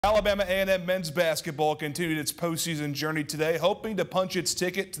Alabama A&M men's basketball continued its postseason journey today, hoping to punch its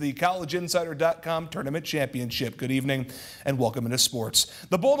ticket to the CollegeInsider.com Tournament Championship. Good evening and welcome into sports.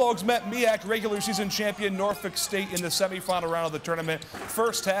 The Bulldogs met MEAC regular season champion Norfolk State in the semifinal round of the tournament.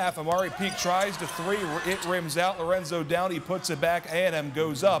 First half, Amari Peak tries to three. It rims out. Lorenzo Downey puts it back. A&M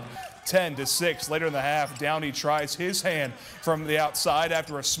goes up 10-6. Later in the half, Downey tries his hand from the outside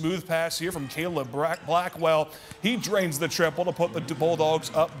after a smooth pass here from Caleb Blackwell. He drains the triple to put the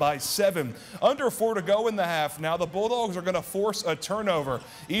Bulldogs up by 7. Under 4 to go in the half. Now the Bulldogs are going to force a turnover.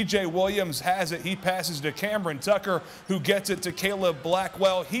 E.J. Williams has it. He passes to Cameron Tucker, who gets it to Caleb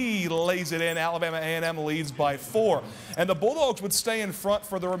Blackwell. He lays it in. Alabama A&M leads by 4. And the Bulldogs would stay in front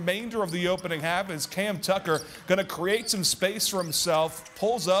for the remainder of the opening half as Cam Tucker going to create some space for himself,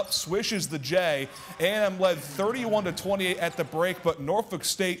 pulls up, swishes the J. A&M led 31-28 at the break, but Norfolk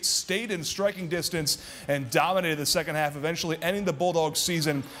State stayed in striking distance and dominated the second half, eventually ending the Bulldogs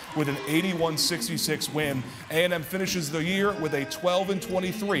season with an 81-66 win. A&M finishes the year with a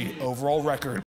 12-23 overall record.